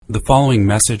The following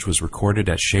message was recorded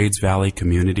at Shades Valley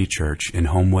Community Church in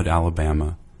Homewood,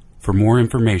 Alabama. For more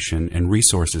information and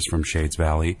resources from Shades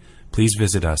Valley, please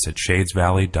visit us at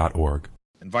shadesvalley.org.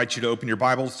 I invite you to open your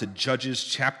Bibles to Judges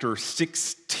chapter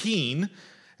 16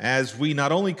 as we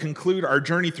not only conclude our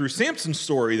journey through Samson's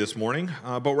story this morning,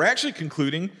 but we're actually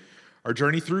concluding our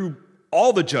journey through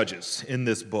all the judges in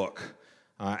this book.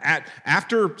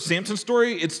 After Samson's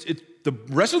story, the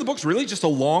rest of the book's really just a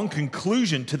long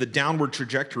conclusion to the downward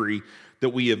trajectory that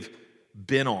we have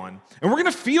been on. And we're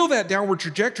going to feel that downward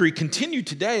trajectory continue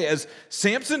today as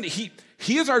Samson, he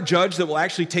is our judge that will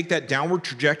actually take that downward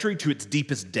trajectory to its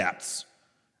deepest depths.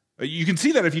 You can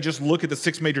see that if you just look at the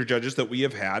 6 major judges that we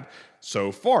have had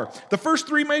so far. The first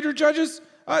 3 major judges,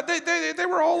 they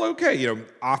were all okay.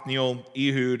 Othniel,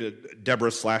 Ehud,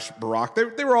 Deborah/Barak,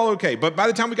 they were all okay. But by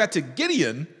the time we got to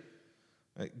Gideon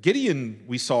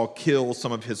we saw kill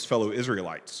some of his fellow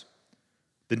Israelites.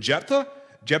 Then Jephthah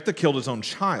killed his own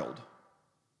child.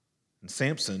 And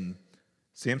Samson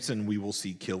we will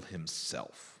see kill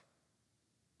himself.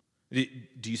 Do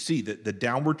you see that the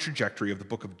downward trajectory of the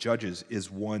book of Judges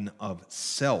is one of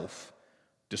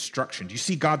self-destruction? Do you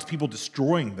see God's people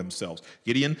destroying themselves?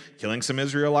 Gideon killing some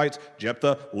Israelites,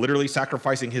 Jephthah literally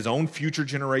sacrificing his own future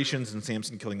generations, and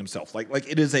Samson killing himself. Like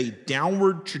it is a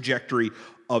downward trajectory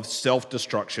of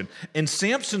self-destruction. And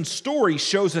Samson's story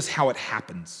shows us how it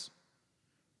happens.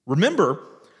 Remember,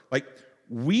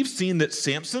 we've seen that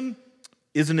Samson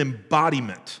is an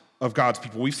embodiment of God's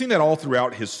people. We've seen that all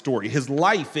throughout his story. His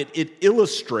life, it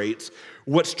illustrates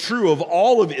what's true of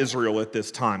all of Israel at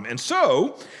this time. And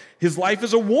so, his life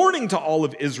is a warning to all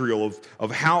of Israel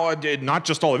of how, not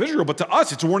just all of Israel, but to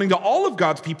us, it's a warning to all of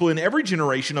God's people in every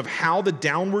generation of how the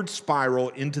downward spiral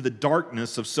into the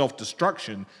darkness of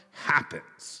self-destruction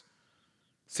happens.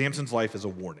 Samson's life is a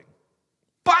warning.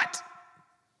 But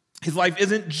his life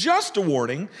isn't just a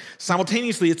warning.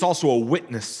 Simultaneously, it's also a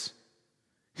witness.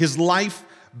 His life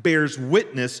bears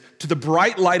witness to the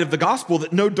bright light of the gospel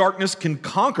that no darkness can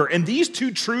conquer. And these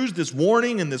two truths, this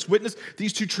warning and this witness,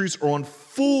 these two truths are on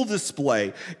full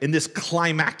display in this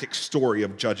climactic story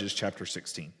of Judges chapter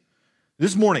 16.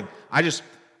 This morning, I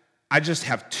just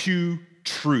have 2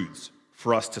 truths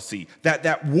for us to see.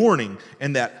 That warning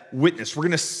and that witness. We're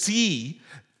going to see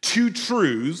 2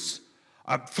 truths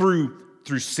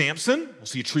through Samson. We'll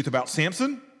see a truth about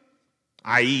Samson,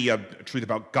 i.e. a truth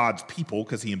about God's people,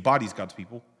 because he embodies God's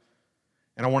people.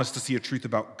 And I want us to see a truth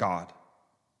about God.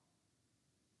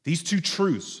 These 2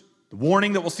 truths, the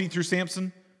warning that we'll see through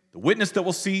Samson, the witness that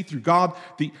we'll see through God,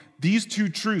 these 2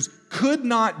 truths could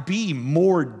not be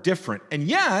more different. And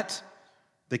yet,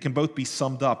 they can both be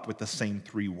summed up with the same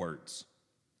 3 words.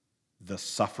 The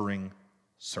suffering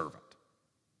servant.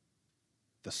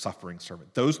 The suffering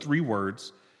servant. Those 3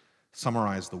 words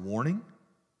summarize the warning,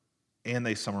 and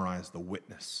they summarize the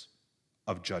witness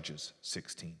of Judges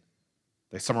 16.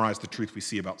 They summarize the truth we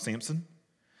see about Samson,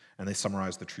 and they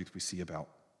summarize the truth we see about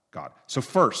God. So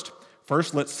first,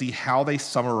 let's see how they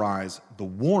summarize the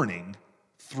warning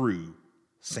through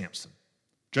Samson.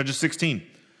 Judges 16,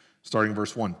 starting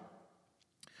verse 1.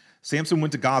 Samson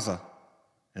went to Gaza,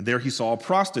 and there he saw a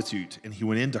prostitute, and he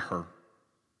went into her.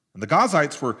 And the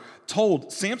Gazites were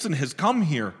told, "Samson has come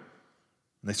here."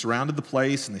 And they surrounded the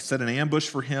place, and they set an ambush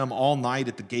for him all night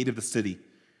at the gate of the city.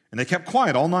 And they kept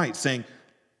quiet all night, saying,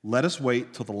 "Let us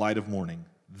wait till the light of morning.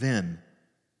 Then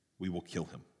we will kill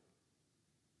him."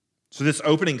 So this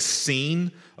opening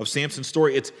scene of Samson's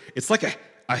story, it's like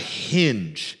a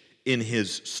hinge in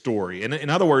his story. And in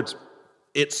other words,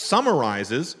 it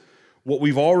summarizes what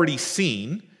we've already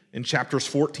seen in chapters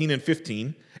 14 and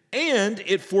 15, and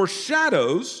it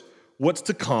foreshadows what's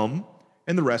to come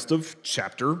in the rest of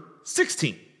chapter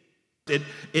 16.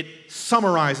 It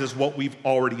summarizes what we've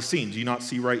already seen. Do you not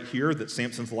see right here that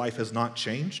Samson's life has not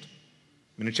changed?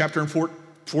 In chapter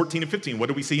 14 and 15, what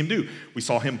did we see him do? We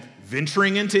saw him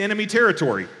venturing into enemy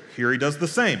territory. Here he does the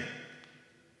same.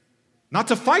 Not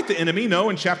to fight the enemy, no.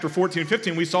 In chapter 14 and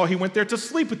 15, we saw he went there to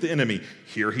sleep with the enemy.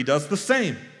 Here he does the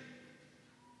same.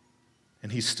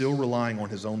 And he's still relying on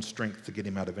his own strength to get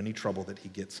him out of any trouble that he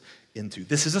gets into.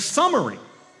 This is a summary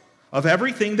of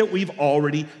everything that we've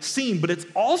already seen, but it's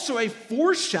also a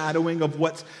foreshadowing of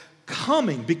what's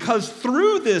coming, because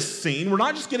through this scene, we're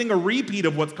not just getting a repeat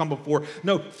of what's come before.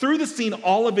 No, through the scene,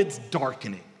 all of it's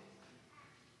darkening.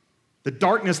 The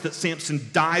darkness that Samson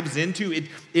dives into,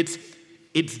 it's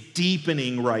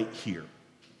deepening right here.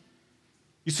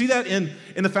 You see that in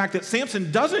the fact that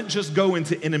Samson doesn't just go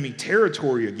into enemy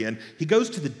territory again, he goes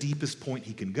to the deepest point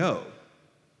he can go.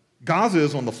 Gaza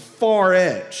is on the far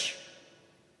edge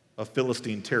of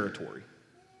Philistine territory.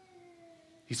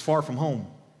 He's far from home.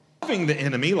 loving the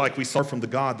enemy like we saw from the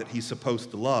God that he's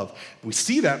supposed to love. We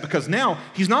see that because now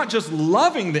he's not just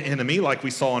loving the enemy like we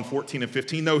saw in 14 and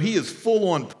 15. No, he is full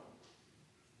on.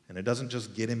 And it doesn't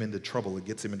just get him into trouble, it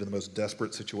gets him into the most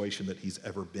desperate situation that he's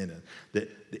ever been in.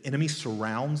 The enemy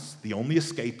surrounds the only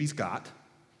escape he's got,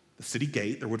 the city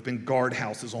gate. There would have been guard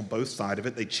houses on both sides of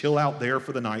it. They chill out there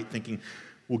for the night thinking,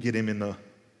 we'll get him in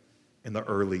the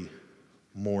early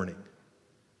morning.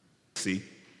 See?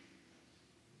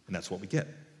 And that's what we get.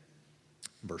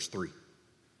 Verse 3.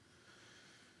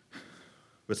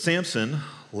 But Samson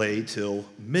lay till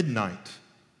midnight.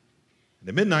 And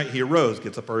at midnight he arose,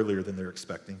 gets up earlier than they're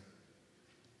expecting.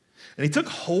 And he took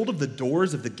hold of the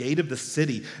doors of the gate of the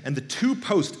city and the two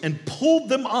posts and pulled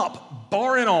them up,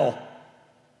 bar and all.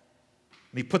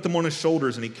 And he put them on his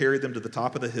shoulders and he carried them to the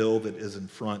top of the hill that is in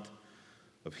front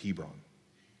of Hebron.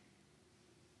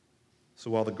 So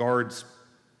while the guards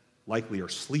likely are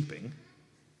sleeping,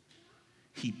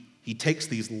 he takes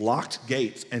these locked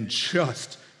gates and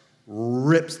just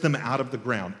rips them out of the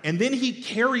ground. And then he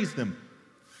carries them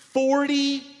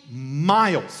 40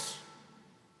 miles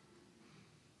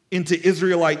into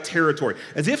Israelite territory,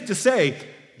 as if to say,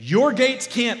 your gates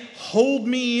can't hold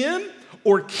me in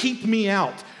or keep me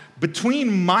out.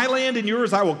 Between my land and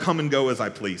yours, I will come and go as I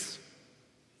please.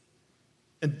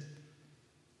 And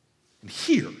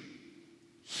here,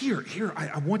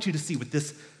 I want you to see with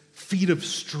this feat of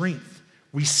strength,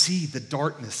 we see the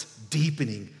darkness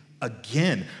deepening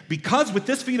again. Because with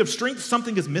this feat of strength,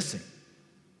 something is missing.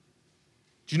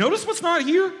 Do you notice what's not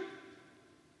here?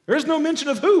 There's no mention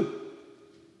of who?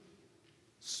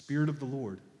 Spirit of the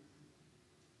Lord.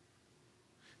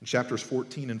 In chapters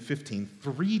 14 and 15,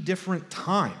 3 different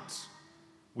times,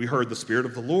 we heard the Spirit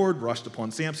of the Lord rushed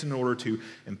upon Samson in order to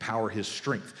empower his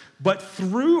strength. But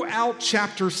throughout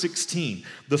chapter 16,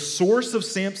 the source of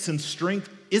Samson's strength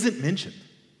isn't mentioned.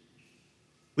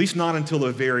 At least not until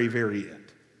the very, very end.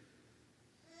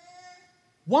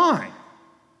 Why?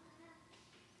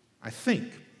 I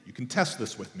think, you can test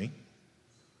this with me,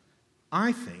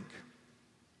 I think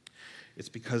it's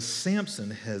because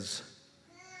Samson has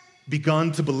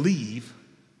begun to believe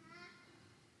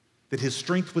that his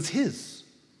strength was his,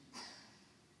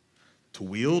 to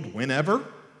wield whenever,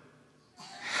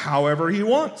 however he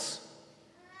wants.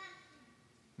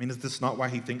 I mean, is this not why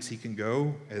he thinks he can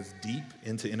go as deep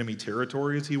into enemy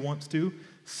territory as he wants to,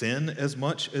 sin as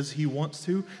much as he wants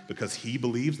to, because he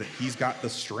believes that he's got the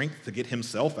strength to get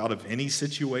himself out of any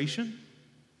situation?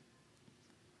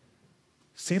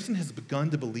 Samson has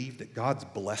begun to believe that God's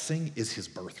blessing is his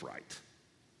birthright.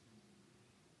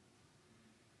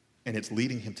 And it's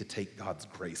leading him to take God's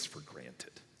grace for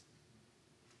granted.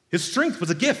 His strength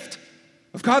was a gift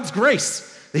of God's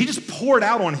grace that he just poured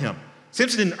out on him.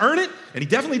 Samson didn't earn it, and he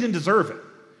definitely didn't deserve it.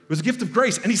 It was a gift of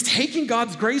grace, and he's taking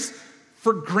God's grace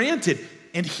for granted,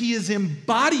 and he is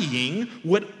embodying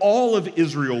what all of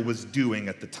Israel was doing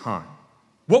at the time.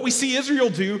 What we see Israel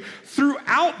do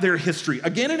throughout their history,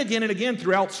 again and again and again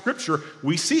throughout Scripture,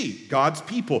 we see God's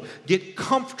people get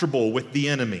comfortable with the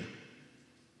enemy,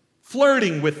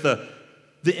 flirting with the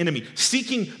enemy,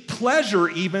 seeking pleasure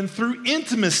even through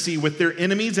intimacy with their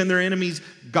enemies and their enemies'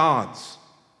 gods.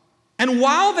 And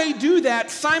while they do that,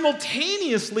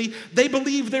 simultaneously, they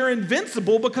believe they're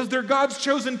invincible because they're God's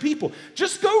chosen people.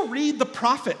 Just go read the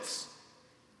prophets.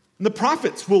 And the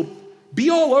prophets will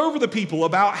be all over the people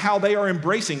about how they are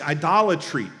embracing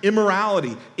idolatry,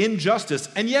 immorality, injustice,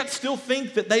 and yet still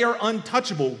think that they are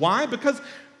untouchable. Why? Because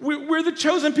we're the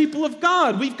chosen people of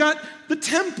God. We've got the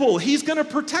temple. He's going to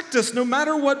protect us no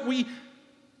matter what we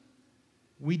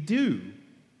do.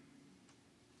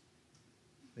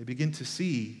 They begin to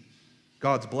see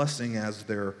God's blessing as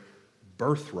their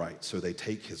birthright, so they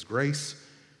take his grace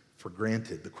for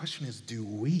granted. The question is, do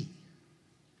we?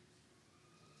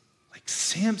 Like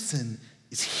Samson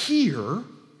is here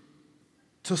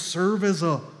to serve as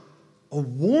a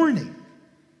warning.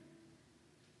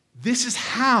 This is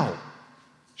how,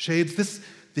 Shades, this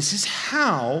is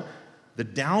how the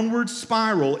downward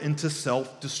spiral into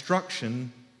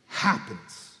self-destruction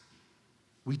happens.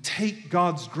 We take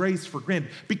God's grace for granted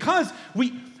because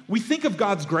we think of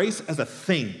God's grace as a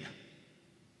thing.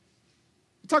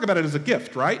 We talk about it as a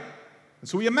gift, right? And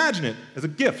so we imagine it as a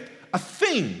gift, a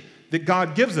thing that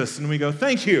God gives us, and we go,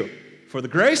 thank you for the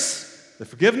grace, the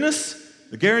forgiveness,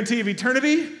 the guarantee of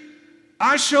eternity.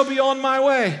 I shall be on my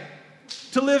way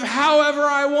to live however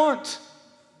I want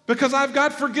because I've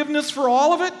got forgiveness for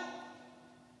all of it.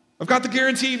 I've got the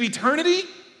guarantee of eternity.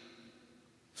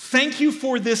 Thank you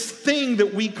for this thing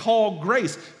that we call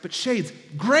grace. But Shades,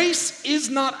 grace is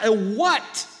not a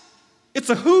what, it's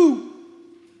a who,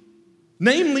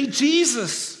 namely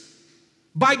Jesus.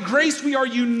 By grace, we are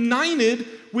united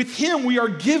with him. We are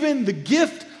given the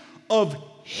gift of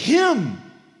him.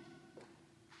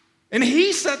 And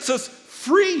he sets us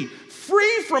free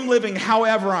from living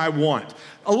however I want.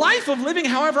 A life of living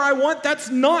however I want, that's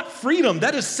not freedom.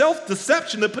 That is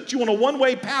self-deception that puts you on a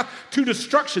one-way path to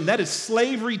destruction. That is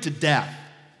slavery to death.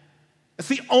 That's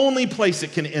the only place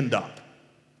it can end up.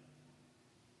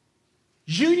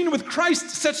 Union with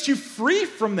Christ sets you free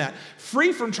from that,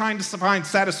 free from trying to find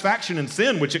satisfaction in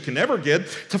sin, which it can never get,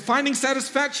 to finding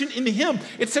satisfaction in him.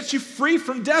 It sets you free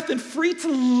from death and free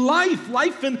to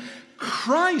life in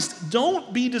Christ.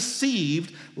 Don't be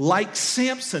deceived like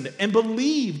Samson and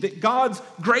believe that God's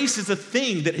grace is a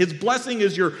thing, that his blessing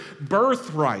is your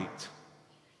birthright.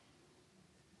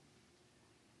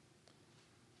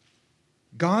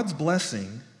 God's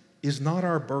blessing is not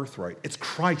our birthright, it's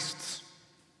Christ's.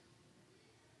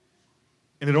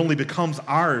 And it only becomes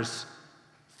ours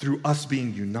through us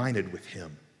being united with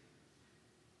him.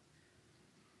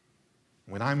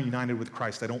 When I'm united with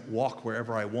Christ, I don't walk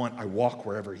wherever I want, I walk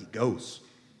wherever he goes,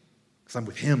 because I'm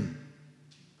with him.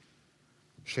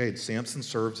 Shade, Samson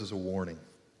serves as a warning.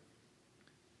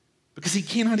 Because he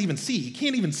cannot even see. He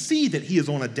can't even see that he is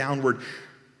on a downward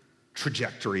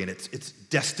trajectory, and its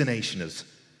destination is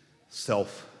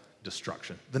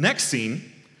self-destruction. The next scene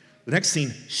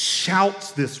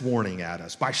shouts this warning at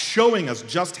us by showing us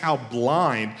just how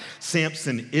blind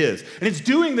Samson is. And it's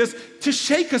doing this to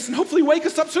shake us and hopefully wake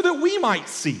us up so that we might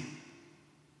see.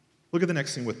 Look at the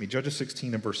next scene with me, Judges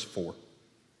 16 and verse 4.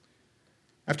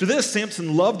 After this,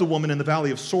 Samson loved a woman in the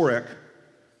valley of Sorek,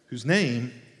 whose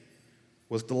name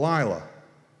was Delilah,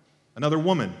 another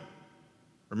woman.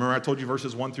 Remember I told you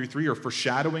verses 1 through 3 are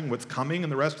foreshadowing what's coming in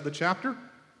the rest of the chapter?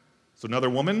 So another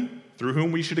woman through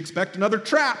whom we should expect another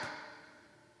trap.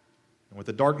 And with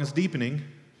the darkness deepening,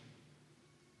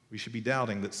 we should be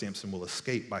doubting that Samson will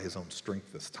escape by his own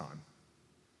strength this time.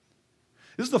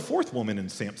 This is the fourth woman in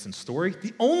Samson's story,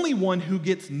 the only one who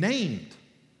gets named.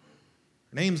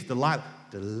 Her name's Delilah.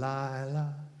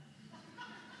 Delilah.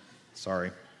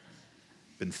 Sorry,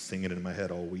 been singing it in my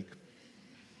head all week.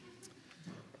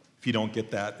 If you don't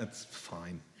get that, that's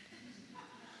fine.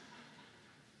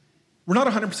 We're not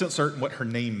 100% certain what her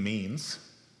name means.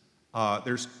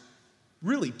 There's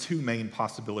really two main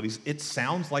possibilities. It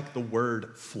sounds like the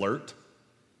word flirt.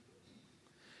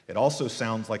 It also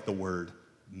sounds like the word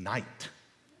night.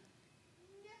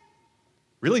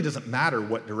 Really doesn't matter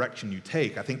what direction you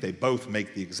take. I think they both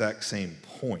make the exact same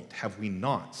point. Have we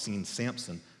not seen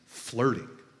Samson flirting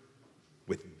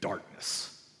with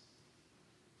darkness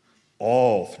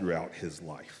all throughout his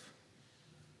life?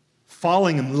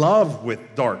 Falling in love with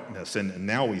darkness, and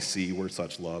now we see where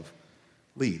such love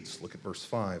leads. Look at verse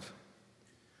 5.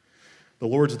 The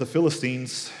lords of the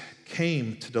Philistines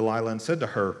came to Delilah and said to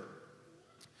her,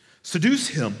 "Seduce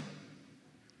him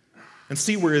and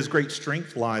see where his great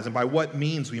strength lies, and by what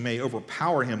means we may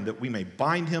overpower him, that we may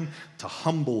bind him to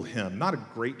humble him." Not a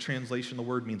great translation. The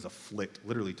word means afflict,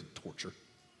 literally to torture.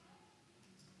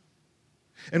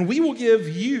 "And we will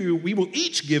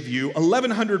each give you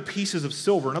 1,100 pieces of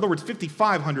silver." In other words,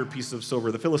 5,500 pieces of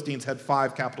silver. The Philistines had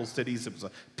 5 capital cities. It was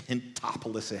a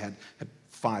pentopolis. It had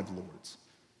 5 lords.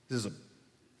 This is a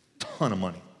ton of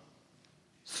money.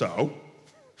 So,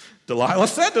 Delilah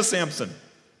said to Samson,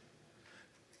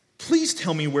 "Please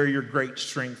tell me where your great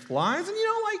strength lies, and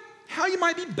like how you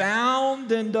might be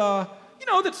bound, and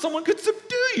that someone could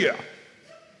subdue you.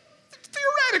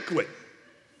 Theoretically."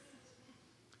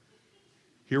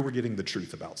 Here we're getting the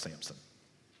truth about Samson.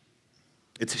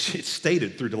 It's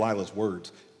stated through Delilah's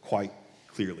words quite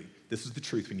clearly. This is the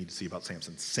truth we need to see about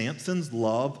Samson. Samson's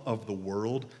love of the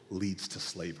world leads to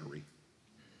slavery.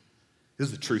 This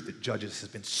is the truth that Judges has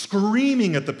been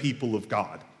screaming at the people of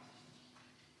God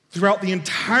throughout the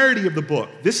entirety of the book.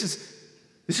 This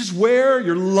is where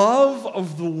your love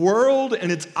of the world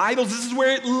and its idols, this is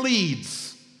where it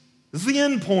leads. This is the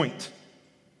end point.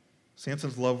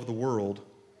 Samson's love of the world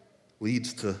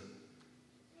leads to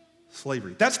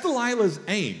slavery. That's Delilah's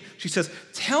aim. She says,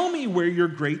 "Tell me where your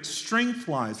great strength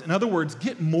lies." In other words,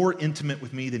 get more intimate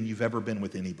with me than you've ever been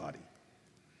with anybody.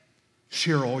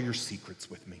 Share all your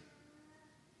secrets with me.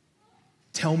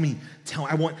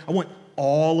 I want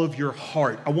all of your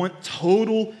heart. I want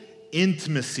total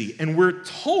intimacy. And we're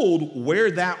told where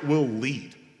that will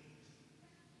lead.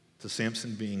 To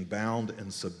Samson being bound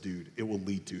and subdued. It will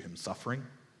lead to him suffering.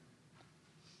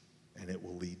 And it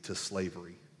will lead to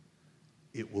slavery.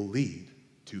 It will lead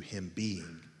to him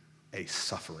being a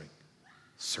suffering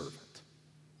servant.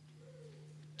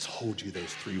 Told you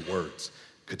those 3 words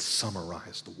could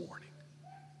summarize the warning.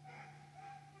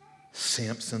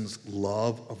 Samson's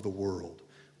love of the world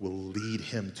will lead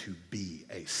him to be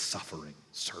a suffering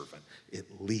servant.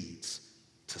 It leads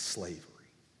to slavery.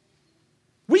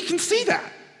 We can see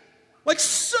that, like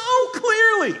so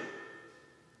clearly.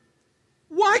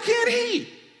 Why can't he?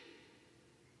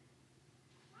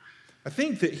 I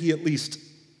think that he at least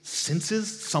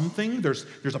senses something. There's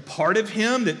a part of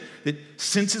him that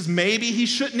senses maybe he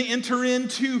shouldn't enter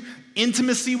into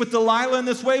intimacy with Delilah in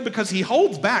this way because he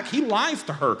holds back. He lies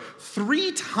to her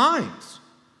 3 times.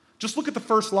 Just look at the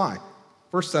first lie.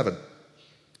 Verse 7.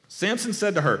 Samson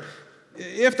said to her,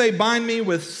 "If they bind me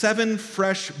with 7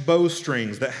 fresh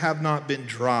bowstrings that have not been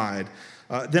dried,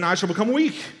 then I shall become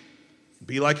weak,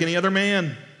 be like any other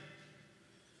man."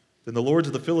 Then the lords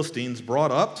of the Philistines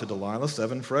brought up to Delilah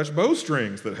 7 fresh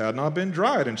bowstrings that had not been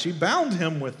dried, and she bound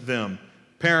him with them,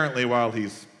 apparently while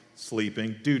he's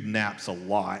sleeping. Dude naps a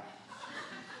lot.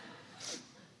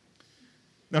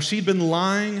 Now she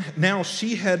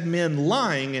had men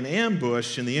lying in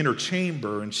ambush in the inner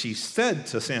chamber, and she said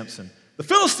to Samson, "The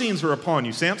Philistines are upon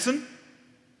you, Samson."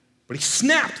 But he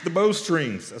snapped the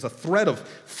bowstrings as a thread of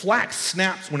flax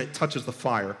snaps when it touches the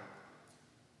fire.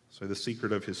 So the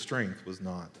secret of his strength was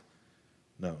not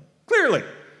known. Clearly,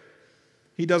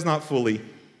 he does not fully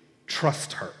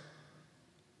trust her.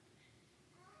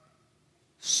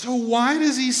 So why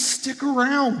does he stick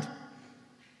around?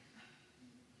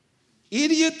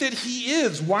 Idiot that he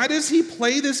is, why does he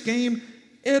play this game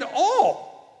at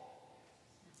all?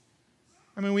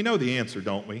 I mean, we know the answer,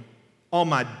 don't we? All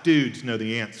my dudes know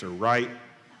the answer, right?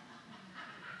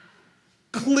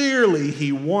 Clearly,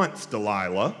 he wants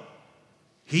Delilah.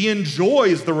 He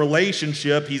enjoys the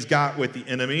relationship he's got with the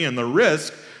enemy, and the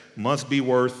risk must be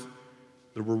worth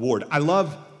the reward. I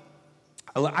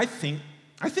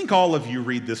think all of you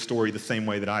read this story the same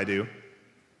way that I do.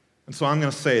 And so I'm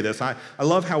going to say this. I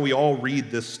love how we all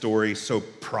read this story so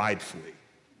pridefully.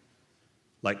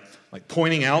 Like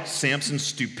pointing out Samson's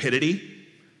stupidity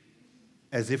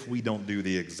as if we don't do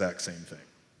the exact same thing.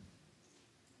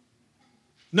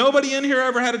 Nobody in here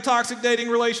ever had a toxic dating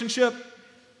relationship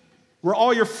where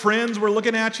all your friends were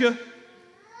looking at you?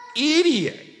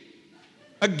 Idiot.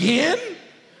 Again?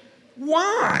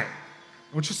 Why?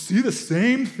 Don't you see the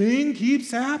same thing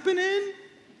keeps happening?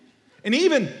 And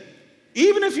even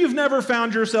if you've never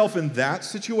found yourself in that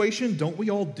situation, don't we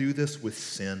all do this with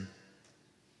sin?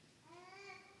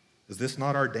 Is this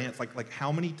not our dance? Like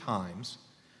how many times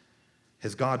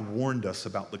has God warned us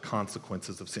about the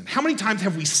consequences of sin? How many times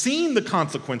have we seen the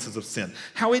consequences of sin?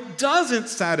 How it doesn't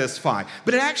satisfy,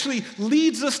 but it actually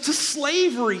leads us to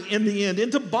slavery in the end,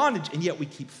 into bondage, and yet we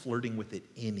keep flirting with it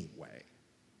anyway.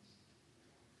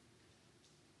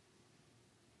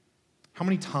 How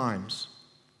many times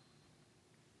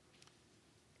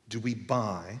do we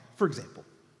buy, for example,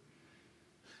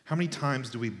 how many times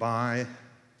do we buy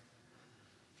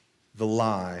the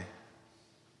lie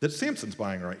that Samson's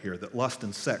buying right here, that lust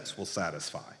and sex will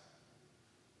satisfy?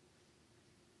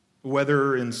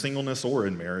 Whether in singleness or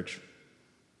in marriage,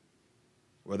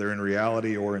 whether in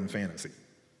reality or in fantasy.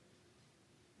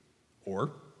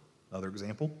 Or, another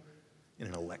example, in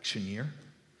an election year,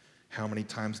 how many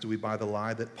times do we buy the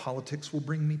lie that politics will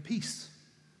bring me peace?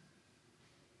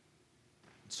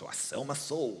 So I sell my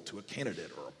soul to a candidate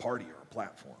or a party or a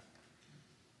platform.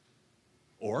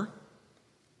 Or,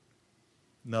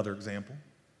 another example,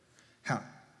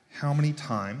 how many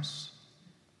times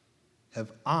have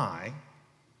I,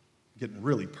 getting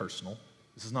really personal,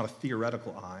 this is not a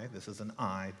theoretical I, this is an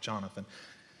I, Jonathan,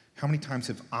 how many times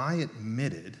have I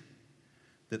admitted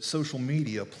that social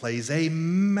media plays a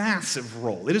massive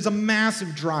role? It is a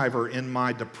massive driver in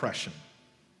my depression.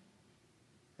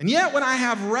 And yet when I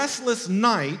have restless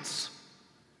nights,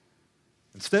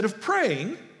 instead of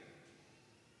praying,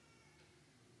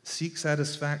 seek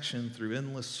satisfaction through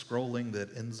endless scrolling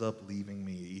that ends up leaving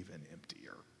me even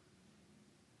emptier.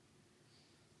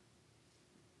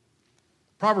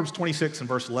 Proverbs 26 and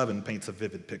verse 11 paints a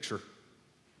vivid picture.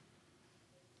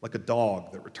 Like a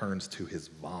dog that returns to his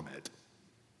vomit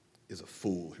is a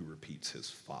fool who repeats his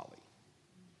folly.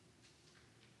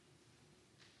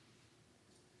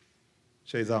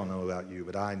 Shades, I don't know about you,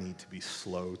 but I need to be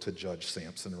slow to judge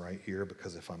Samson right here,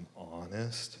 because if I'm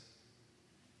honest,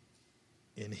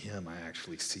 in him I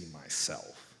actually see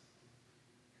myself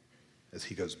as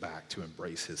he goes back to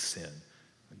embrace his sin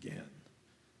again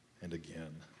and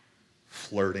again,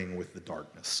 flirting with the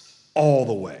darkness all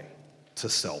the way to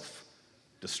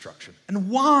self-destruction. And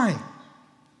why?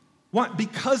 Why?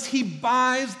 Because he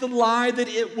buys the lie that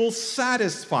it will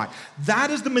satisfy.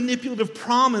 That is the manipulative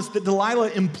promise that Delilah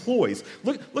employs.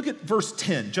 Look at verse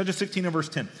 10, Judges 16 and verse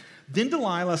 10. Then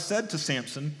Delilah said to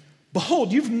Samson,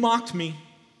 "Behold, you've mocked me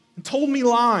and told me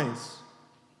lies.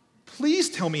 Please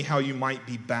tell me how you might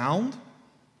be bound.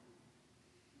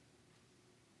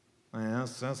 Man,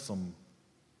 that's some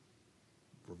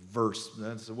reverse.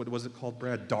 What was it called,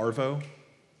 Brad? Darvo?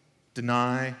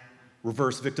 Deny,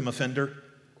 reverse victim offender?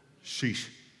 Sheesh.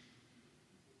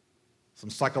 Some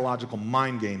psychological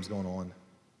mind games going on.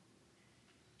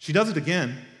 She does it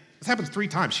again. This happens 3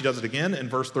 times. She does it again in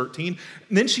verse 13.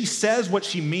 And then she says what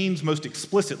she means most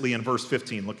explicitly in verse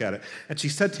 15. Look at it. And she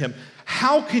said to him,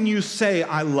 "How can you say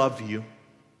I love you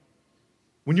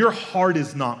when your heart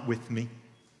is not with me?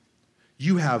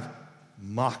 You have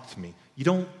mocked me. You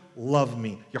don't love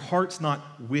me. Your heart's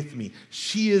not with me."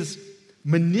 She is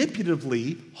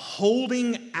manipulatively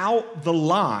holding out the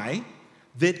lie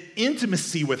that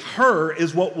intimacy with her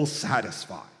is what will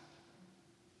satisfy.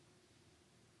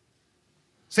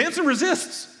 Samson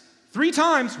resists 3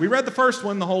 times. We read the first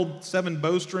one, the whole 7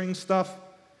 bowstring stuff.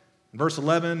 In verse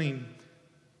 11, he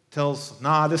tells,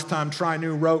 this time try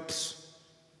new ropes.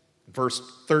 In verse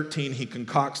 13, he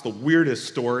concocts the weirdest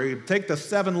story. Take the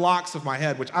 7 locks of my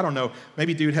head, which I don't know,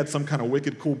 maybe dude had some kind of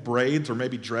wicked cool braids or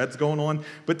maybe dreads going on,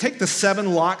 but take the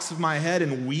 7 locks of my head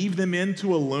and weave them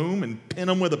into a loom and pin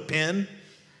them with a pin.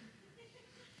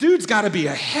 Dude's got to be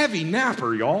a heavy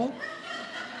napper, y'all.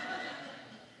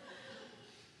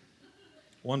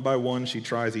 One by one, she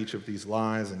tries each of these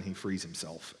lies, and he frees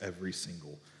himself every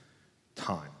single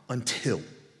time until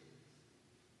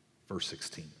verse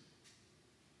 16.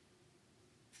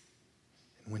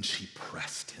 And when she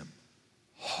pressed him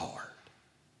hard.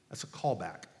 That's a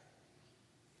callback.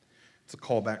 It's a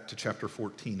callback to chapter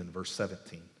 14 and verse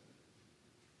 17.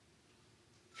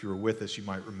 If you were with us, you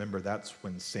might remember that's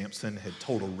when Samson had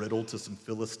told a riddle to some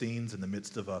Philistines in the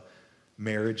midst of a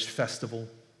marriage festival.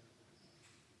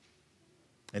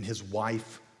 And his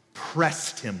wife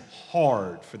pressed him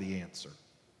hard for the answer.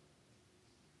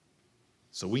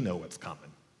 So we know what's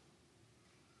coming.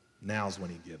 Now's when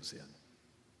he gives in.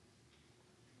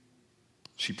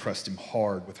 She pressed him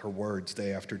hard with her words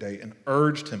day after day and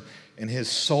urged him, and his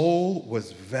soul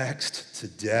was vexed to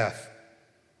death.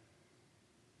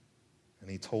 And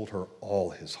he told her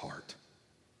all his heart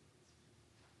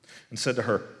and said to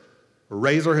her, "A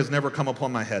razor has never come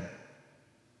upon my head,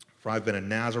 for I've been a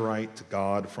Nazirite to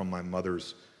God from my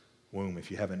mother's womb."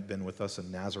 If you haven't been with us, a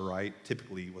Nazirite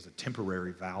typically was a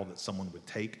temporary vow that someone would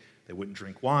take. They wouldn't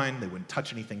drink wine, they wouldn't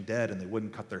touch anything dead, and they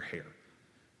wouldn't cut their hair.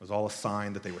 It was all a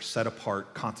sign that they were set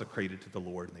apart, consecrated to the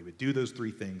Lord, and they would do those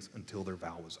 3 things until their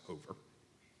vow was over.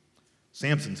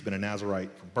 Samson's been a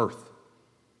Nazirite from birth.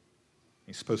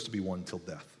 He's supposed to be one till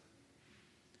death.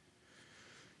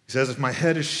 He says, "If my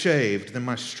head is shaved, then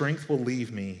my strength will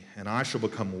leave me, and I shall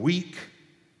become weak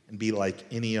and be like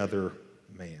any other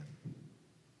man."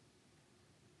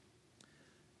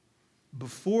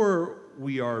 Before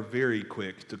we are very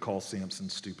quick to call Samson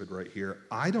stupid right here,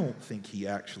 I don't think he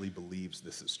actually believes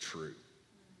this is true.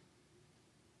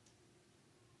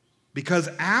 Because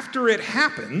after it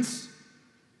happens,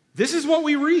 this is what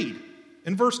we read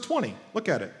in verse 20. Look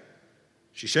at it.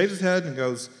 She shaves his head and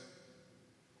goes,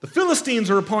 "The Philistines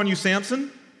are upon you,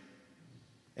 Samson."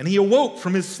 And he awoke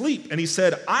from his sleep, and he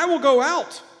said, "I will go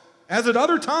out as at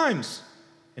other times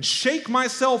and shake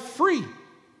myself free."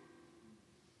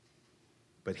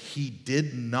 But he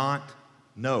did not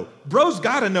know. Bro's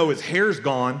got to know his hair's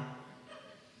gone.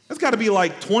 That's got to be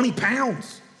like 20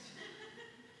 pounds.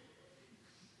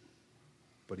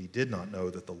 But he did not know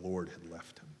that the Lord had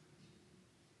left him.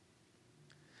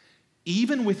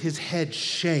 Even with his head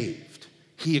shaved,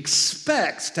 he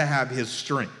expects to have his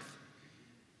strength.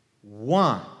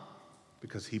 Why?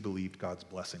 Because he believed God's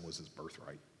blessing was his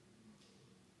birthright.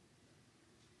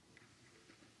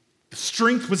 The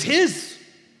strength was his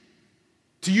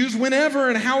to use whenever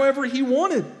and however he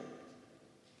wanted.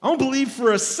 I don't believe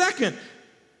for a second,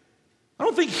 I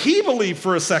don't think he believed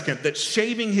for a second that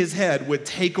shaving his head would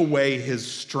take away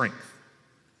his strength.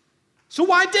 So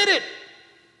why did it?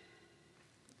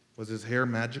 Was his hair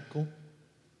magical?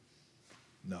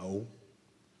 No,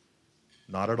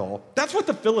 not at all. That's what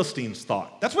the Philistines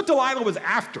thought. That's what Delilah was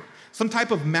after, some type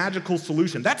of magical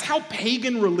solution. That's how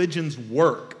pagan religions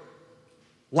work,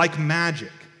 like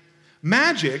magic.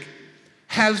 Magic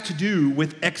has to do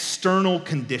with external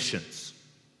conditions.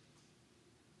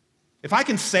 If I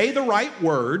can say the right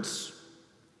words,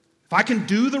 if I can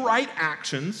do the right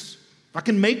actions, if I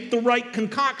can make the right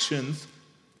concoctions,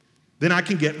 then I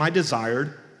can get my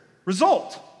desired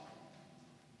result.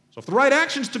 So if the right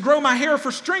action is to grow my hair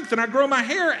for strength, then I grow my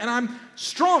hair and I'm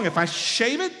strong. If I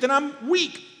shave it, then I'm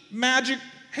weak. Magic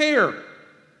hair.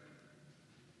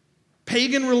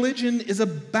 Pagan religion is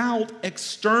about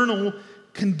external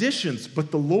conditions, but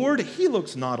the Lord, he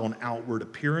looks not on outward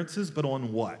appearances, but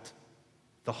on what?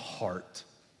 the heart.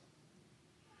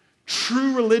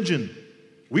 True religion,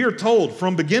 we are told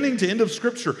from beginning to end of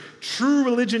Scripture, true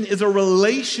religion is a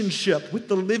relationship with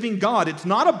the living God. It's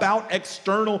not about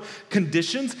external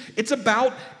conditions. It's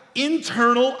about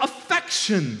internal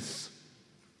affections.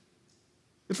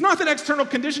 It's not that external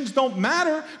conditions don't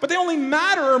matter, but they only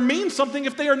matter or mean something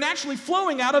if they are naturally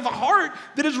flowing out of a heart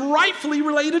that is rightfully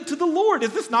related to the Lord.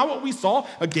 Is this not what we saw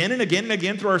again and again and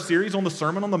again through our series on the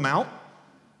Sermon on the Mount?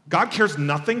 God cares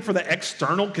nothing for the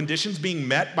external conditions being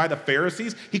met by the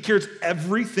Pharisees. He cares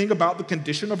everything about the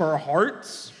condition of our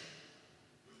hearts.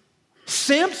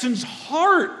 Samson's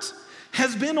heart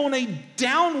has been on a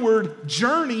downward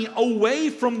journey away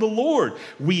from the Lord.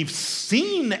 We've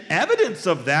seen evidence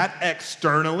of that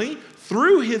externally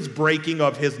through his breaking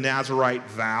of his Nazirite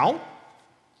vow.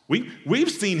 We've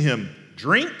seen him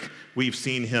drink. We've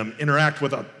seen him interact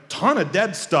with a ton of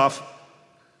dead stuff.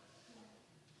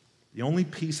 The only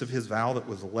piece of his vow that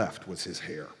was left was his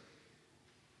hair.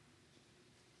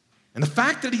 And the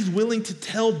fact that he's willing to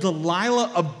tell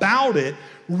Delilah about it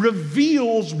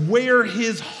reveals where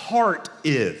his heart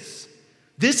is.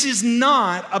 This is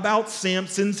not about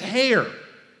Samson's hair.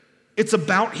 It's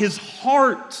about his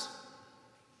heart.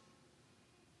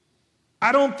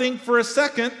 I don't think for a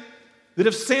second that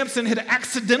if Samson had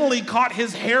accidentally caught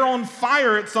his hair on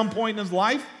fire at some point in his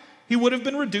life, he would have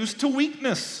been reduced to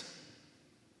weakness.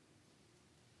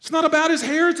 It's not about his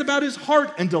hair, it's about his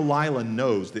heart. And Delilah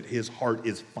knows that his heart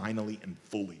is finally and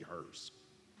fully hers.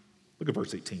 Look at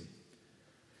verse 18.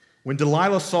 When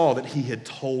Delilah saw that he had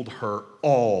told her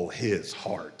all his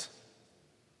heart,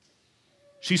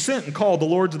 she sent and called the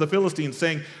lords of the Philistines,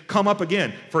 saying, "Come up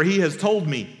again, for he has told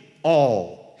me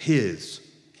all his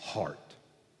heart."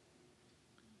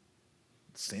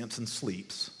 Samson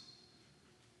sleeps,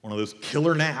 one of those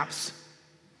killer naps,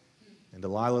 in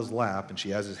Delilah's lap, and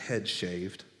she has his head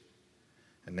shaved.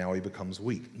 And now he becomes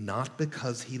weak, not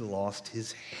because he lost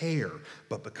his hair,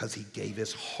 but because he gave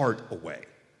his heart away.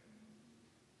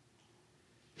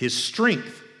 His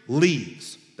strength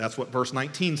leaves. That's what verse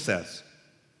 19 says.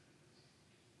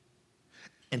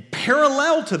 And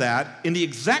parallel to that, in the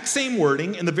exact same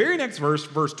wording, in the very next verse,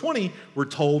 verse 20, we're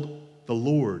told the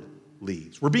Lord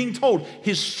leaves. We're being told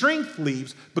his strength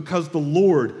leaves because the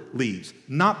Lord leaves,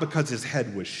 not because his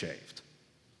head was shaved.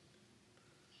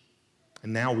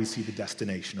 And now we see the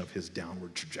destination of his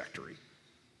downward trajectory,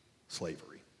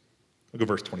 slavery. Look at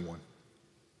verse 21.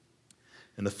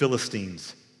 And the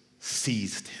Philistines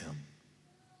seized him.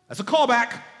 That's a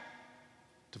callback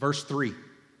to verse 3.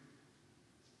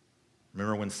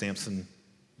 Remember when Samson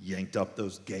yanked up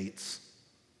those gates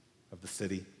of the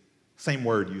city? Same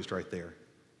word used right there.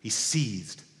 He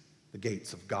seized the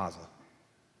gates of Gaza,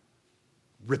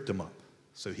 ripped them up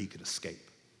so he could escape.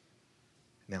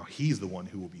 Now he's the one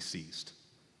who will be seized,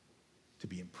 to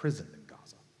be imprisoned in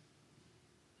Gaza.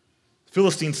 The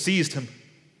Philistines seized him,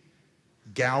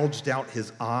 gouged out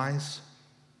his eyes,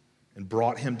 and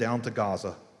brought him down to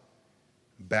Gaza,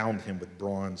 bound him with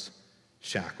bronze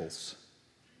shackles,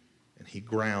 and he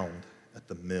ground at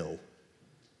the mill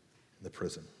in the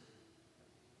prison.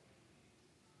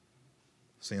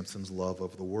 Samson's love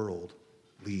of the world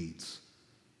leads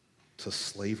to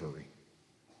slavery.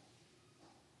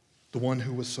 The one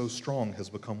who was so strong has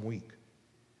become weak.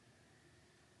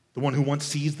 The one who once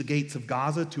seized the gates of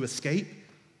Gaza to escape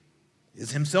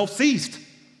is himself seized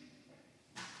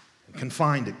and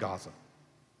confined at Gaza.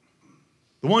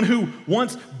 The one who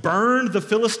once burned the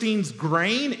Philistines'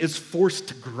 grain is forced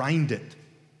to grind it.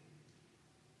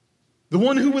 The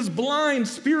one who was blind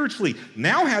spiritually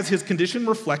now has his condition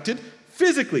reflected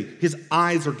physically. His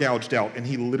eyes are gouged out and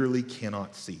he literally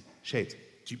cannot see. Shades.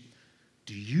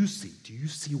 Do you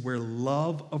see where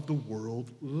love of the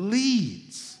world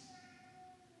leads?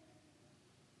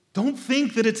 Don't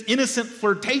think that it's innocent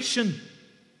flirtation.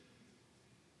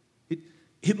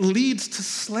 It leads to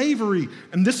slavery.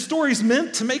 And this story is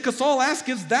meant to make us all ask,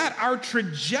 is that our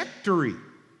trajectory?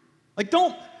 Like,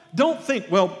 don't think,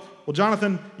 well,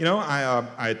 Jonathan,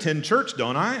 I attend church,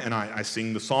 don't I? And I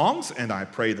sing the songs, and I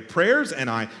pray the prayers, and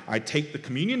I take the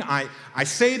communion. I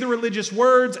say the religious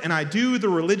words, and I do the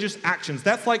religious actions.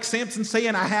 That's like Samson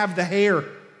saying, I have the hair.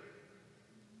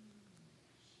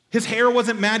 His hair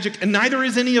wasn't magic, and neither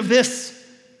is any of this.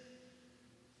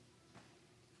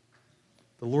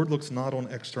 The Lord looks not on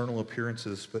external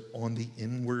appearances, but on the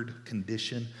inward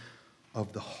condition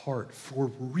of the heart.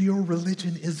 For real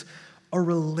religion is a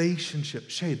relationship.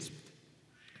 Shades,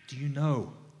 do you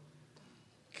know?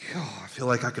 God, I feel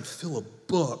like I could fill a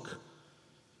book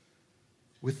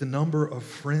with the number of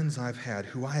friends I've had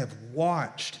who I have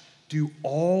watched do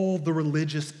all the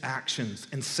religious actions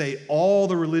and say all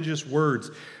the religious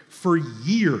words for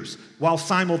years while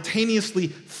simultaneously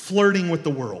flirting with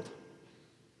the world.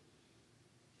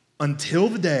 Until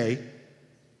the day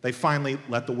they finally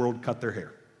let the world cut their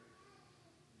hair.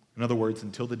 In other words,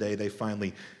 until the day they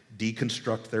finally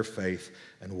deconstruct their faith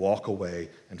and walk away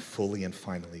and fully and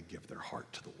finally give their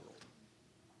heart to the world.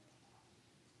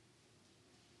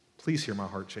 Please hear my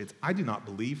heart, shades. I do not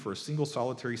believe for a single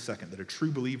solitary second that a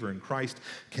true believer in Christ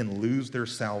can lose their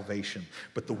salvation.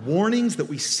 But the warnings that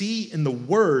we see in the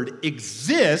Word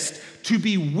exist to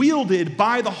be wielded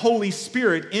by the Holy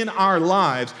Spirit in our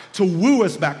lives to woo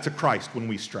us back to Christ when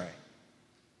we stray.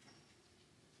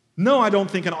 No, I don't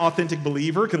think an authentic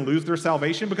believer can lose their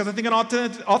salvation, because I think an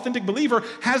authentic believer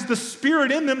has the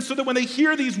Spirit in them so that when they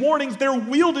hear these warnings, they're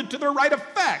wielded to their right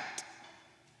effect.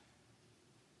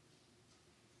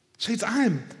 Shades,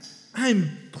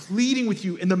 I'm pleading with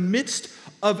you in the midst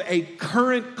of a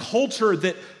current culture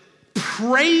that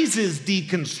praises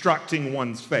deconstructing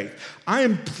one's faith. I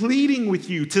am pleading with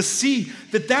you to see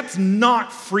that that's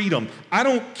not freedom. I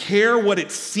don't care what it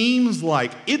seems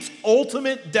like. Its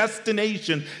ultimate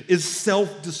destination is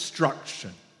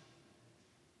self-destruction.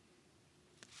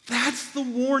 That's the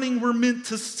warning we're meant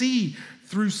to see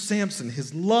through Samson.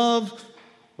 His love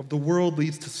of the world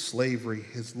leads to slavery.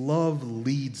 His love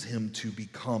leads him to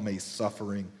become a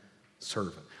suffering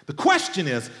servant. The question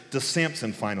is, does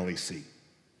Samson finally see?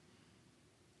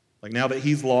 Like, now that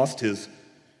he's lost his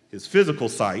physical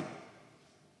sight,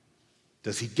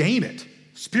 does he gain it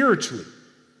spiritually?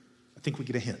 I think we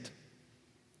get a hint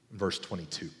in verse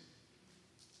 22.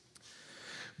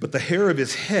 But the hair of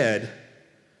his head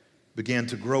began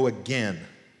to grow again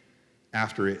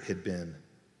after it had been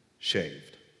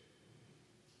shaved.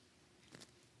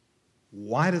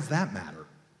 Why does that matter?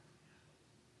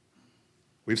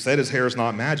 We've said his hair is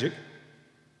not magic.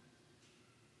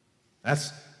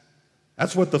 That's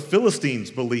what the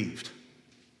Philistines believed.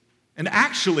 And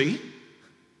actually,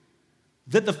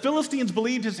 that the Philistines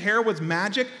believed his hair was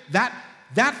magic, that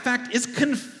fact is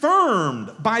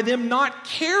confirmed by them not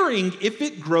caring if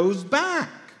it grows back.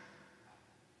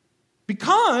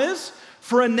 Because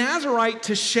for a Nazirite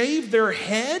to shave their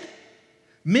head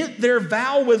meant their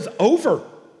vow was over.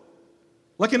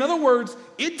 Like, in other words,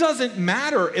 it doesn't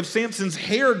matter if Samson's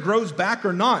hair grows back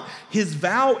or not. His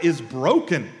vow is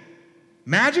broken.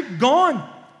 Magic gone.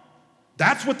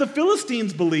 That's what the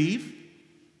Philistines believe.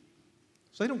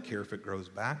 So they don't care if it grows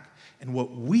back. And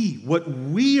what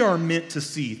we are meant to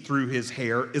see through his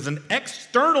hair is an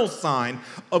external sign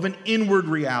of an inward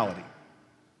reality.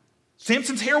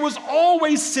 Samson's hair was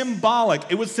always symbolic.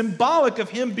 It was symbolic of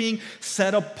him being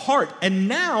set apart. And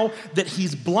now that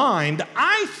he's blind,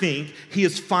 I think he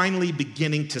is finally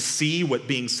beginning to see what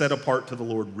being set apart to the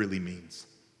Lord really means.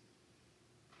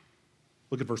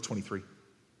 Look at verse 23.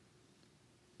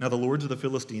 Now the lords of the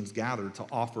Philistines gathered to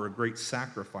offer a great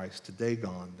sacrifice to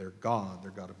Dagon, their god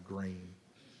of grain,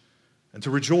 and to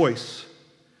rejoice.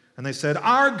 And they said,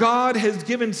 "Our God has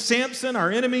given Samson, our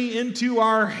enemy, into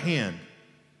our hand."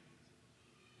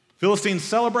 Philistines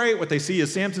celebrate what they see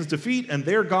as Samson's defeat and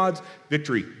their God's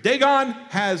victory. Dagon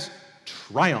has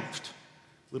triumphed.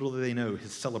 Little do they know,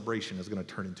 his celebration is going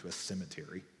to turn into a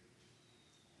cemetery.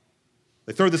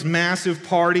 They throw this massive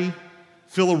party,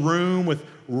 fill a room with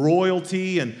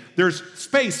royalty, and there's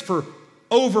space for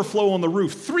overflow on the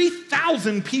roof.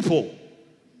 3,000 people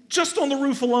just on the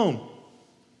roof alone.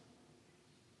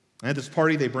 At this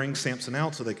party, they bring Samson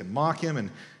out so they can mock him and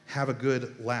have a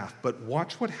good laugh. But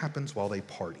watch what happens while they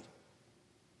party.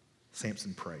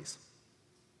 Samson prays.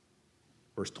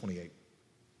 Verse 28.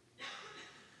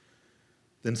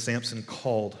 Then Samson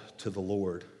called to the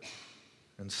Lord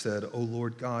and said, "O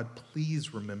Lord God,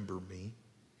 please remember me,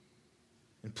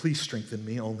 and please strengthen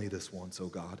me only this once, O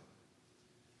God,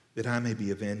 that I may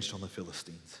be avenged on the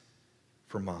Philistines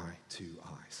for my 2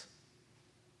 eyes."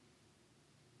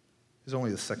 This is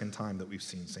only the second time that we've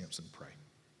seen Samson pray.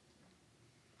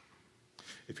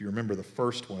 If you remember the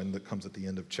first one that comes at the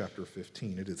end of chapter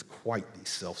 15, it is quite the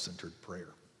self-centered prayer.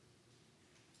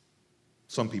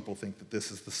 Some people think that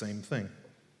this is the same thing.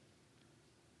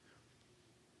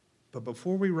 But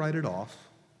before we write it off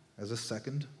as a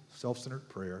second self-centered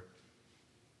prayer,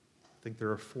 I think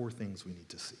there are 4 things we need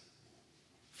to see.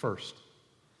 First,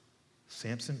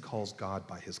 Samson calls God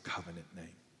by his covenant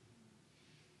name.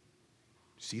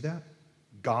 See that?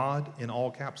 God in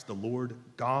all caps, the Lord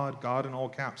God, God in all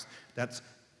caps. That's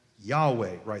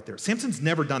Yahweh right there. Samson's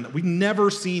never done that. We've never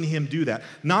seen him do that.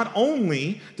 Not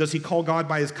only does he call God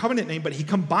by his covenant name, but he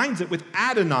combines it with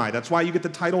Adonai. That's why you get the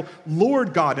title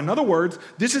Lord God. In other words,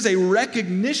 this is a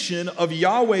recognition of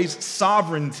Yahweh's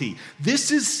sovereignty. This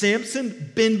is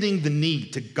Samson bending the knee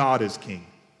to God as king.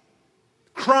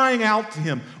 crying out to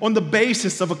him on the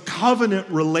basis of a covenant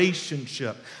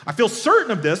relationship. I feel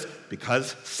certain of this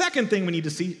because, second thing we need to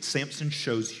see, Samson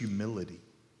shows humility.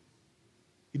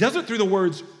 He does it through the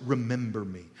words, remember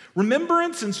me.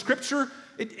 Remembrance in Scripture,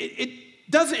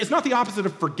 it's not the opposite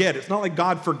of forget. It's not like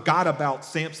God forgot about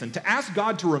Samson. To ask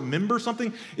God to remember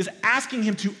something is asking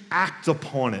him to act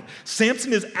upon it.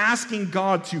 Samson is asking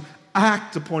God to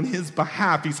act upon his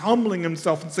behalf. He's humbling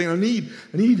himself and saying,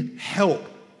 I need help.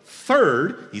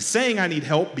 Third, he's saying I need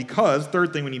help because,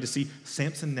 third thing we need to see,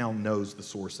 Samson now knows the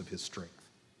source of his strength.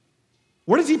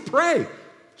 What does he pray?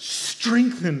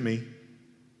 Strengthen me.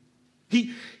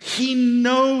 He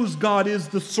knows God is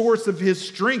the source of his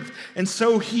strength, and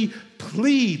so he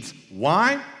pleads.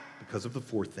 Why? Because of the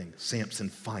fourth thing, Samson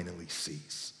finally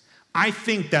sees. I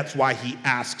think that's why he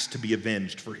asks to be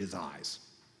avenged for his eyes.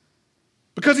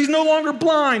 Because he's no longer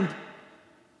blind.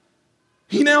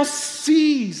 He now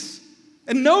sees.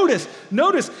 And notice,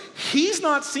 he's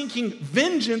not seeking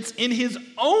vengeance in his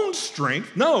own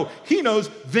strength. No, he knows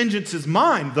vengeance is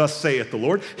mine, thus saith the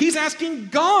Lord. He's asking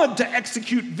God to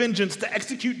execute vengeance, to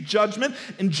execute judgment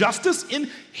and justice in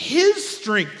his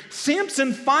strength.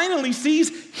 Samson finally sees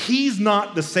he's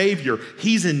not the Savior.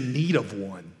 He's in need of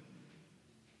one.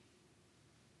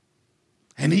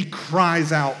 And he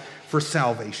cries out for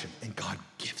salvation, and God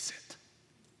gives it.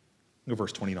 Go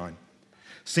verse 29.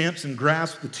 Samson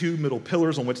grasped the two middle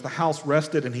pillars on which the house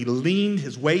rested, and he leaned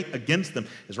his weight against them,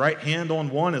 his right hand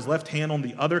on one, his left hand on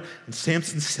the other. And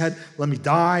Samson said, let me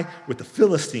die with the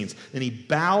Philistines. And he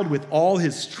bowed with all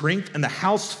his strength, and the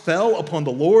house fell upon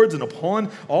the lords and upon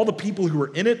all the people who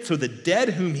were in it. So the dead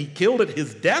whom he killed at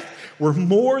his death were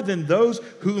more than those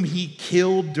whom he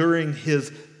killed during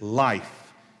his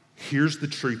life. Here's the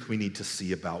truth we need to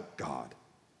see about God.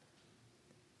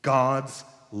 God's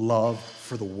love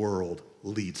for the world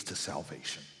leads to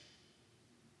salvation.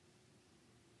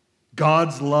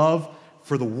 God's love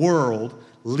for the world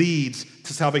leads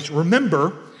to salvation.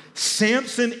 Remember,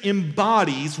 Samson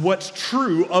embodies what's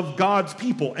true of God's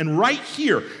people. And right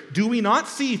here, do we not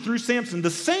see through Samson the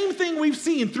same thing we've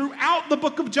seen throughout the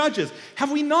book of Judges?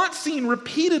 Have we not seen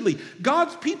repeatedly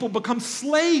God's people become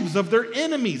slaves of their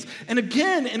enemies? And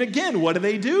again, what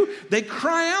do? They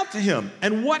cry out to him.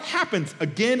 And what happens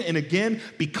again and again?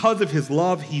 Because of his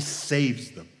love, he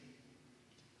saves them.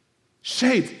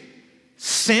 Shades,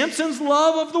 Samson's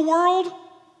love of the world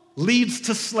leads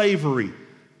to slavery.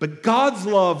 But God's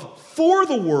love for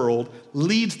the world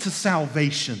leads to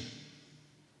salvation.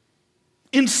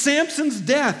 In Samson's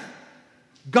death,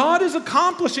 God is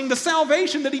accomplishing the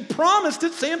salvation that he promised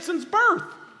at Samson's birth.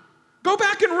 Go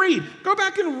back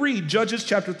and read Judges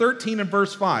chapter 13 and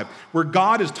verse 5, where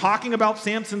God is talking about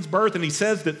Samson's birth, and he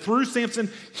says that through Samson,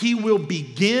 he will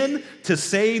begin to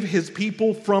save his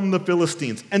people from the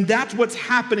Philistines. And that's what's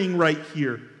happening right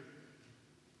here.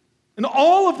 And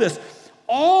all of this,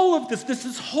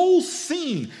 this whole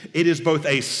scene, it is both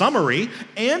a summary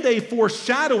and a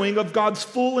foreshadowing of God's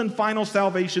full and final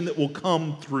salvation that will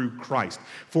come through Christ.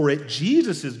 For at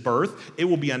Jesus' birth, it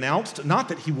will be announced not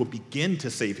that he will begin to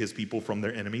save his people from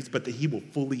their enemies, but that he will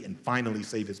fully and finally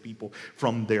save his people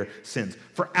from their sins.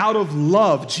 For out of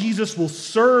love, Jesus will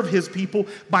serve his people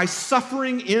by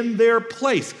suffering in their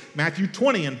place. Matthew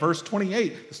 20 and verse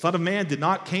 28, the Son of Man did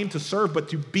not come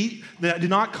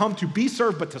to be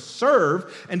served, but to serve,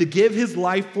 and to give his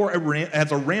life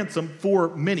as a ransom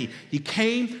for many. He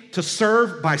came to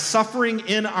serve by suffering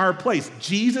in our place.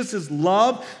 Jesus'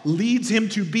 love leads him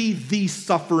to be the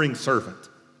suffering servant.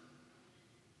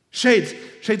 Shades,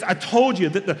 I told you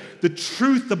that the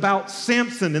truth about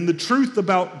Samson and the truth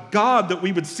about God that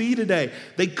we would see today,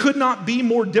 they could not be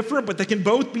more different, but they can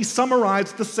both be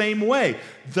summarized the same way.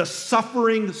 The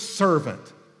suffering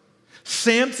servant.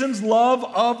 Samson's love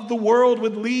of the world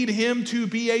would lead him to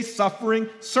be a suffering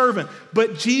servant.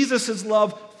 But Jesus'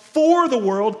 love for the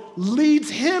world leads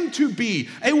him to be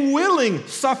a willing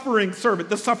suffering servant.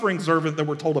 The suffering servant that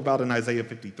we're told about in Isaiah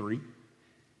 53.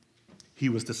 He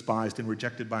was despised and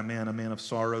rejected by man, a man of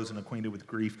sorrows and acquainted with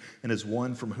grief, and as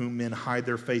one from whom men hide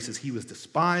their faces. He was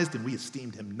despised, and we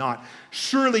esteemed him not.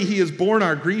 Surely he has borne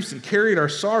our griefs and carried our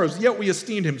sorrows, yet we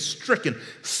esteemed him stricken,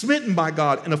 smitten by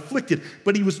God, and afflicted.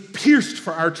 But he was pierced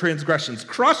for our transgressions,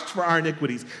 crushed for our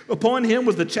iniquities. Upon him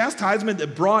was the chastisement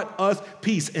that brought us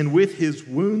peace, and with his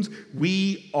wounds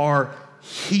we are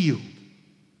healed.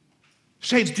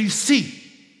 Shades, do you see?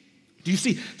 Do you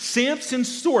see Samson's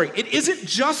story? It isn't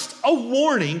just a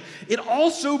warning, it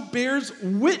also bears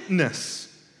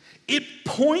witness. It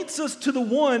points us to the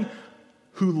one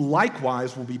who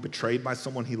likewise will be betrayed by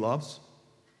someone he loves,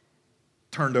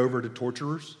 turned over to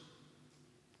torturers,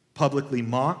 publicly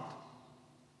mocked,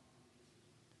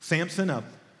 Samson, a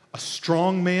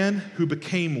strong man who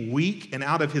became weak, and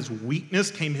out of his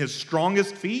weakness came his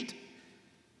strongest feat.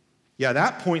 Yeah,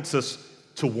 that points us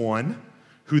to one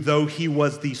who, though he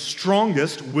was the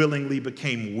strongest, willingly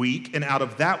became weak, and out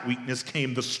of that weakness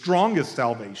came the strongest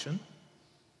salvation.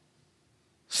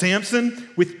 Samson,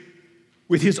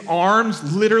 with his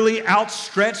arms literally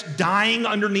outstretched, dying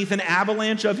underneath an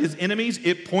avalanche of his enemies,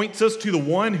 it points us to the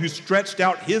one who stretched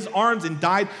out his arms and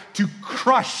died to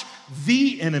crush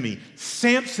the enemy.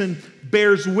 Samson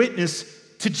bears witness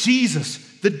to Jesus.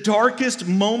 The darkest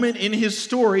moment in his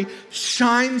story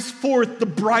shines forth the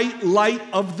bright light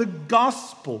of the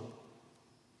gospel.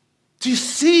 Do you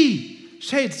see,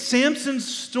 Shade, Samson's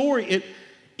story?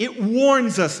 It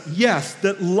warns us, yes,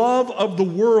 that love of the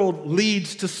world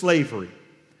leads to slavery.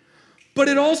 But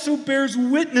it also bears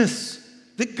witness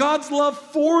that God's love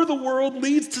for the world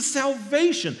leads to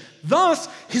salvation. Thus,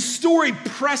 his story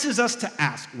presses us to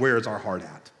ask, where is our heart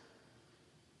at?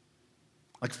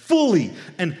 Like fully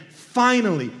and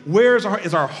finally, where is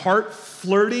our heart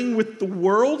flirting with the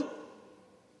world?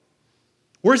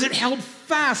 Or is it held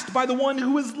fast by the one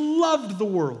who has loved the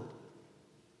world?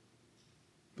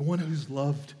 The one who's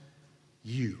loved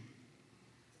you.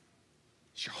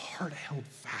 Is your heart held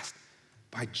fast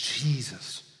by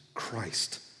Jesus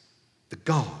Christ, the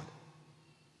God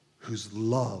whose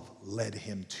love led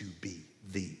him to be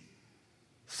the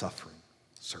suffering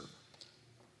servant?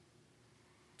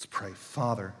 Let's pray.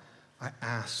 Father, I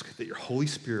ask that your Holy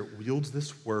Spirit wields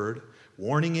this word,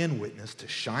 warning and witness, to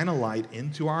shine a light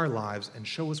into our lives and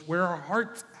show us where our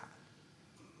heart's at.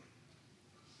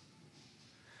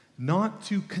 Not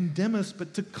to condemn us,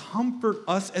 but to comfort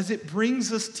us as it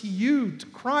brings us to you, to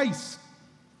Christ.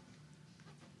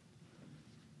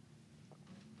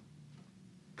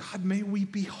 God, may we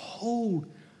behold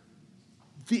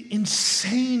the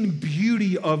insane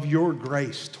beauty of your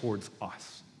grace towards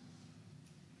us.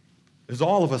 As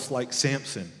all of us, like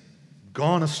Samson,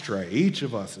 gone astray, each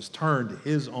of us has turned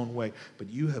his own way, but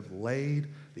you have laid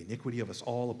the iniquity of us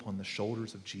all upon the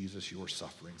shoulders of Jesus, your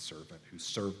suffering servant, who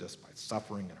served us by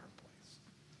suffering in our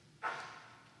place.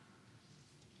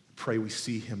 Pray we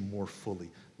see him more fully,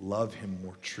 love him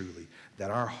more truly,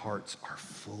 that our hearts are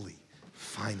fully,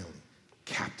 finally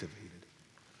captivated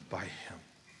by him.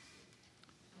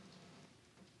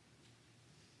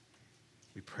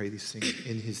 We pray these things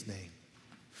in his name,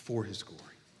 for his glory.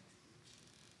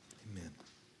 Amen.